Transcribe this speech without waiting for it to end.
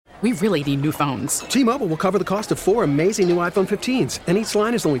We really need new phones. T-Mobile will cover the cost of 4 amazing new iPhone 15s, and each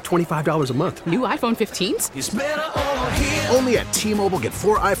line is only $25 a month. New iPhone 15s? It's better over here. Only at T-Mobile, get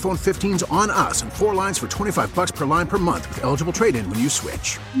 4 iPhone 15s on us and 4 lines for $25 per line per month with eligible trade-in when you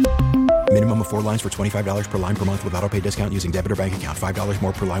switch. Minimum of 4 lines for $25 per line per month with autopay discount using debit or bank account. $5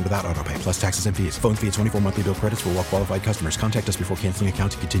 more per line without autopay, plus taxes and fees. Phone fee at 24 monthly bill credits for well-qualified customers. Contact us before canceling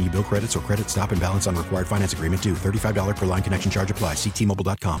account to continue bill credits or credit stop and balance on required finance agreement due. $35 per line connection charge applies. See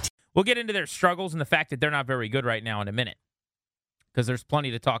T-Mobile.com. We'll get into their struggles and the fact that they're not very good right now in a minute, because there's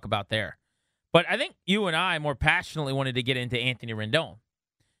plenty to talk about there. But I think you and I more passionately wanted to get into Anthony Rendon,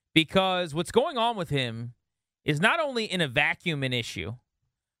 because what's going on with him is not only in a vacuum an issue,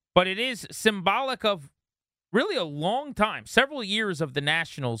 but it is symbolic of really a long time, several years of the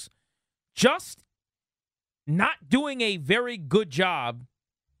Nationals just not doing a very good job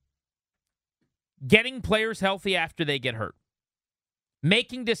getting players healthy after they get hurt,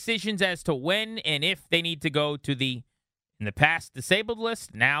 making decisions as to when and if they need to go to the, in the past, disabled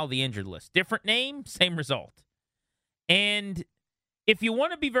list, now the injured list. Different name, same result. And if you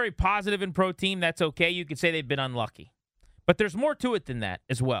want to be very positive in pro team, that's okay. You could say they've been unlucky. But there's more to it than that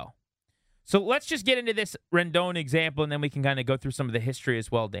as well. So let's just get into this Rendon example, and then we can kind of go through some of the history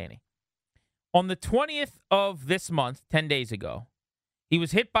as well, Danny. On the 20th of this month, 10 days ago, he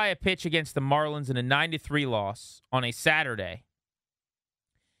was hit by a pitch against the Marlins in a 9-3 loss on a Saturday.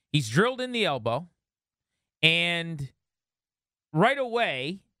 He's drilled in the elbow and right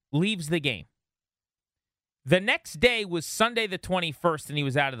away leaves the game. The next day was Sunday the 21st, and he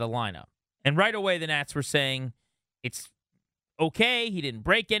was out of the lineup. And right away the Nats were saying it's okay, he didn't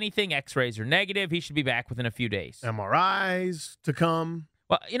break anything, x-rays are negative, he should be back within a few days. MRIs to come.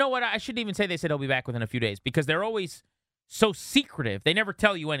 Well, you know what? I shouldn't even say they said he'll be back within a few days, because they're always so secretive. They never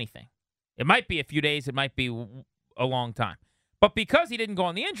tell you anything. It might be a few days, it might be a long time. But because he didn't go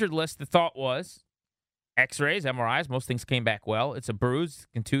on the injured list, the thought was x-rays, MRIs, most things came back well. It's a bruise,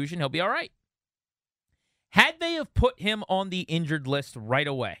 contusion, he'll be all right. Had they have put him on the injured list right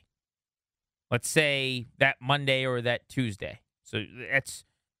away, let's say that Monday or that Tuesday, so that's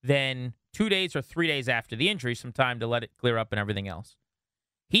then 2 days or 3 days after the injury, some time to let it clear up and everything else,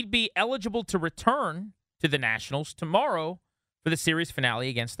 he'd be eligible to return to the Nationals tomorrow for the series finale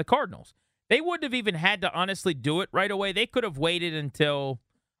against the Cardinals. They wouldn't have even had to honestly do it right away. They could have waited until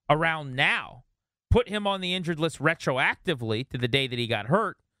around now, put him on the injured list retroactively to the day that he got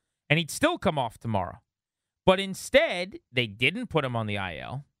hurt, and he'd still come off tomorrow. But instead, they didn't put him on the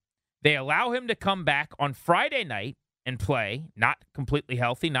IL. They allow him to come back on Friday night and play, not completely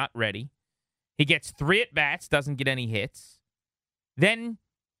healthy, not ready. He gets 3 at-bats, doesn't get any hits. Then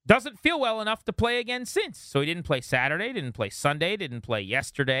doesn't feel well enough to play again since. So he didn't play Saturday, didn't play Sunday, didn't play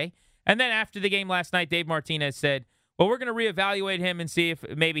yesterday. And then after the game last night, Dave Martinez said, well, we're going to reevaluate him and see if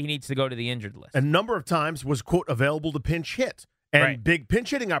maybe he needs to go to the injured list. A number of times was, quote, available to pinch hit. And right. Big pinch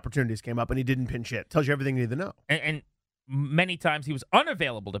hitting opportunities came up, and he didn't pinch hit. Tells you everything you need to know. And many times he was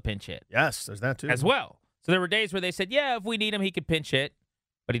unavailable to pinch hit. Yes, there's that too. As well. So there were days where they said, yeah, if we need him, he could pinch hit,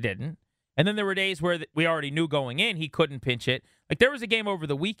 but he didn't. And then there were days where we already knew going in he couldn't pinch hit. Like there was a game over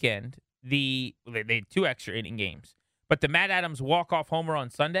the weekend, they had 2 extra inning games, but the Matt Adams walk-off homer on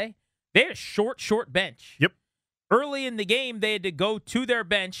Sunday, they had a short bench. Yep. Early in the game, they had to go to their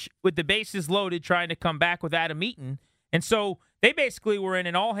bench with the bases loaded trying to come back with Adam Eaton. And so they basically were in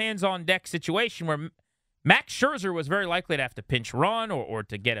an all-hands-on-deck situation where Max Scherzer was very likely to have to pinch run or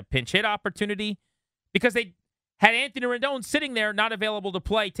to get a pinch hit opportunity because they had Anthony Rendon sitting there not available to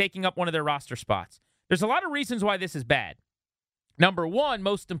play, taking up one of their roster spots. There's a lot of reasons why this is bad. Number one,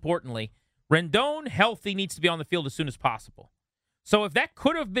 most importantly, Rendon, healthy, needs to be on the field as soon as possible. So if that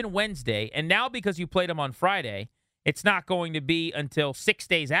could have been Wednesday, and now because you played him on Friday, it's not going to be until 6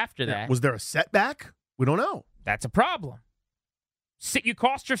 days after that. Was there a setback? We don't know. That's a problem. You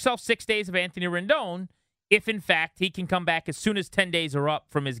cost yourself 6 days of Anthony Rendon if, in fact, he can come back as soon as 10 days are up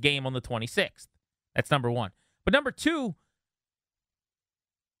from his game on the 26th. That's number one. But number two,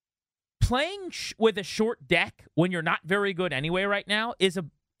 playing with a short deck when you're not very good anyway right now is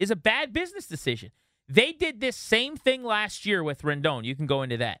a bad business decision. They did this same thing last year with Rendon. You can go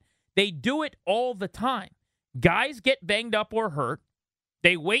into that. They do it all the time. Guys get banged up or hurt.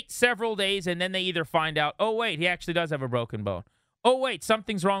 They wait several days, and then they either find out, oh, wait, he actually does have a broken bone. Oh, wait,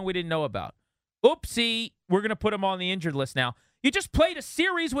 something's wrong we didn't know about. Oopsie, we're going to put him on the injured list now. You just played a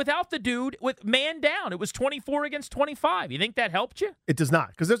series without the dude with man down. It was 24 against 25. You think that helped you? It does not,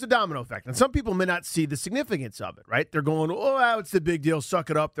 because there's a domino effect. And some people may not see the significance of it, right? They're going, oh, it's the big deal, suck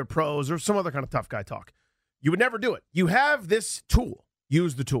it up, they're pros, or some other kind of tough guy talk. You would never do it. You have this tool.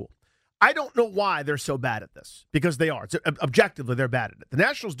 Use the tool. I don't know why they're so bad at this, because they are. Objectively, they're bad at it. The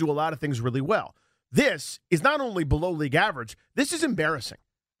Nationals do a lot of things really well. This is not only below league average, this is embarrassing.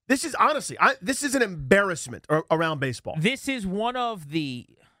 This is honestly, this is an embarrassment around baseball. This is one of the,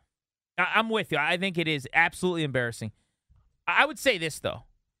 I'm with you. I think it is absolutely embarrassing. I would say this, though.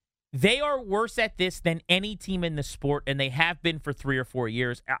 They are worse at this than any team in the sport, and they have been for 3 or 4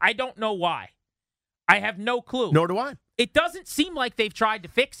 years. I don't know why. I have no clue. Nor do I. It doesn't seem like they've tried to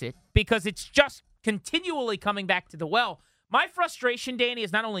fix it because it's just continually coming back to the well. My frustration, Danny,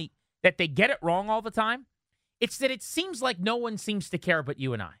 is not only that they get it wrong all the time, it's that it seems like no one seems to care but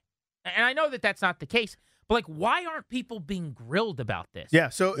you and I. And I know that that's not the case, but like, why aren't people being grilled about this? Yeah,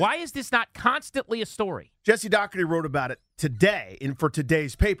 so why is this not constantly a story? Jesse Doherty wrote about it today for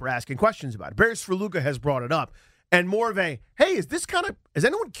today's paper, asking questions about it. Barry Svrluga has brought it up, and more of a, hey, is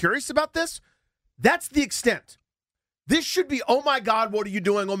anyone curious about this? That's the extent. This should be, oh my God, what are you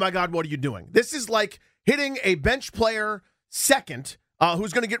doing? Oh my God, what are you doing? This is like hitting a bench player second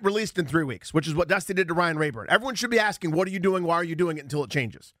who's going to get released in 3 weeks, which is what Dusty did to Ryan Rayburn. Everyone should be asking, what are you doing? Why are you doing it until it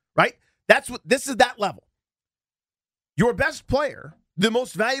changes, right? This is that level. Your best player, the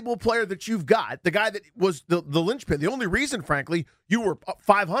most valuable player that you've got, the guy that was the linchpin, the only reason, frankly, you were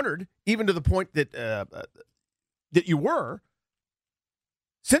 500, even to the point that that you were.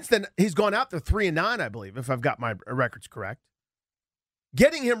 Since then, he's gone out there 3-9, I believe, if I've got my records correct.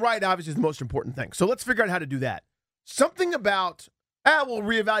 Getting him right, obviously, is the most important thing. So let's figure out how to do that. Something about, we'll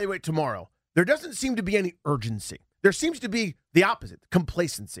reevaluate tomorrow. There doesn't seem to be any urgency. There seems to be the opposite,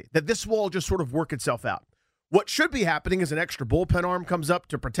 complacency, that this will all just sort of work itself out. What should be happening is an extra bullpen arm comes up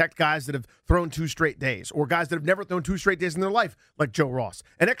to protect guys that have thrown 2 straight days, or guys that have never thrown 2 straight days in their life, like Joe Ross.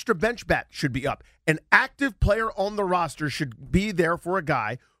 An extra bench bat should be up. An active player on the roster should be there for a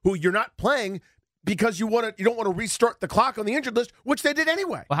guy who you're not playing because you don't want to restart the clock on the injured list, which they did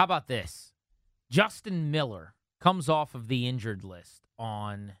anyway. Well, how about this? Justin Miller comes off of the injured list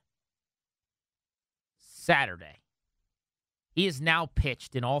on Saturday. He has now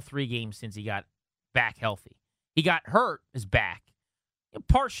pitched in all 3 games since he got back healthy. He got hurt his back.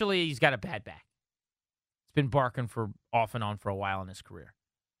 Partially, he's got a bad back. It's been barking for off and on for a while in his career.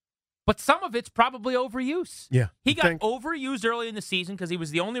 But some of it's probably overuse. Yeah. He got overused early in the season because he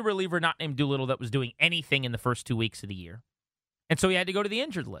was the only reliever not named Doolittle that was doing anything in the first 2 weeks of the year. And so he had to go to the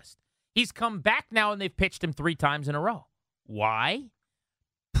injured list. He's come back now, and they've pitched him 3 times in a row. Why?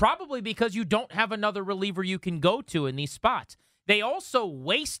 Probably because you don't have another reliever you can go to in these spots. They also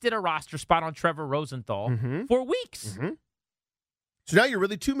wasted a roster spot on Trevor Rosenthal for weeks. Mm-hmm. So now you're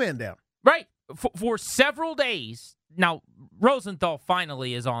really 2-man down. Right. For several days. Now, Rosenthal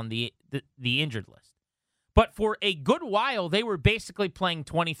finally is on the injured list. But for a good while, they were basically playing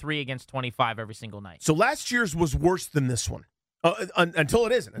 23 against 25 every single night. So last year's was worse than this one. Until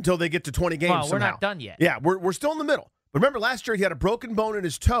it isn't. Until they get to 20 games Well, we're somehow. not done yet. Yeah, we're still in the middle. But remember, last year he had a broken bone in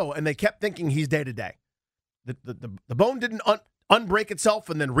his toe, and they kept thinking he's day-to-day. The bone didn't unbreak itself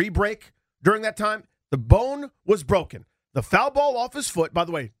and then re-break during that time. The bone was broken. The foul ball off his foot, by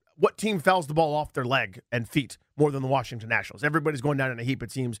the way, what team fouls the ball off their leg and feet more than the Washington Nationals? Everybody's going down in a heap,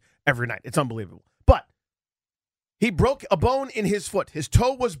 it seems, every night. It's unbelievable. But he broke a bone in his foot. His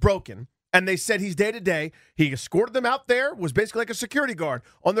toe was broken, and they said he's day-to-day. He escorted them out there, was basically like a security guard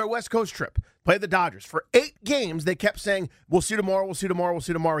on their West Coast trip. Played the Dodgers. For 8 games, they kept saying, we'll see tomorrow, we'll see tomorrow, we'll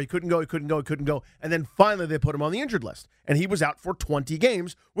see tomorrow. He couldn't go. And then finally they put him on the injured list. And he was out for 20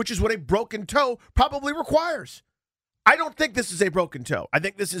 games, which is what a broken toe probably requires. I don't think this is a broken toe. I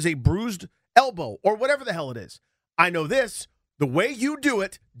think this is a bruised elbow or whatever the hell it is. I know this. The way you do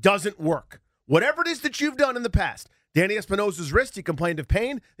it doesn't work. Whatever it is that you've done in the past. Danny Espinosa's wrist, he complained of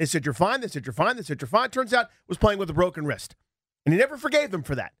pain. They said, you're fine. They said, you're fine. They said, you're fine. Turns out was playing with a broken wrist. And he never forgave them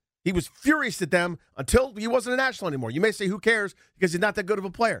for that. He was furious at them until he wasn't a National anymore. You may say, who cares, because he's not that good of a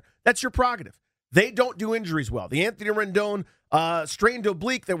player. That's your prerogative. They don't do injuries well. The Anthony Rendon strained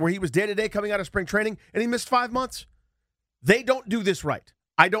oblique where he was day-to-day coming out of spring training, and he missed 5 months. They don't do this right.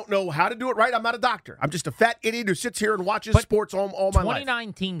 I don't know how to do it right. I'm not a doctor. I'm just a fat idiot who sits here and watches sports all my life.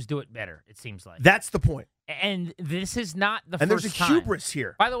 29 teams do it better, it seems like. That's the point. And this is not the first time. And there's a hubris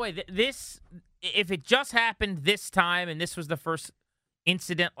here. By the way, if it just happened this time and this was the first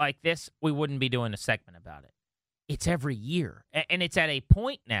incident like this, we wouldn't be doing a segment about it. It's every year. And it's at a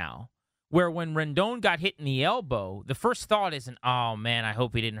point now where when Rendon got hit in the elbow, the first thought isn't, oh, man, I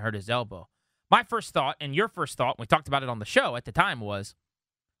hope he didn't hurt his elbow. My first thought, and your first thought, we talked about it on the show at the time, was,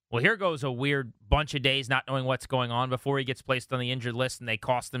 well, here goes a weird bunch of days not knowing what's going on before he gets placed on the injured list and they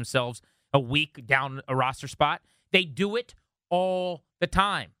cost themselves a week down a roster spot. They do it all the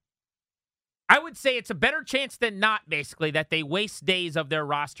time. I would say it's a better chance than not, basically, that they waste days of their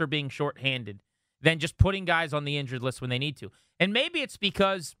roster being shorthanded than just putting guys on the injured list when they need to. And maybe it's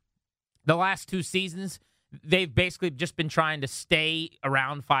because the last 2 seasons, they've basically just been trying to stay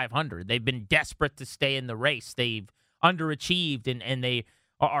around 500. They've been desperate to stay in the race. They've underachieved, and they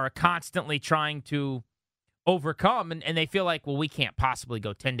are constantly trying to overcome, and they feel like, well, we can't possibly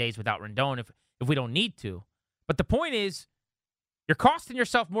go 10 days without Rendon if we don't need to. But the point is, you're costing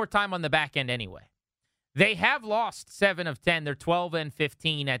yourself more time on the back end anyway. They have lost 7 of 10. They're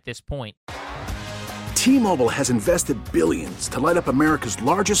 12-15 at this point. T-Mobile has invested billions to light up America's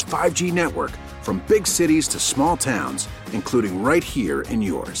largest 5G network, from big cities to small towns, including right here in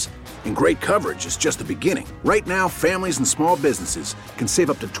yours. And great coverage is just the beginning. Right now, families and small businesses can save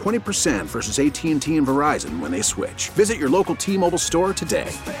up to 20% versus AT&T and Verizon when they switch. Visit your local T-Mobile store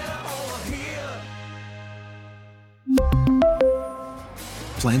today.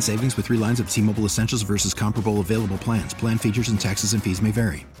 Plan savings with 3 lines of T-Mobile Essentials versus comparable available plans. Plan features and taxes and fees may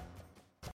vary.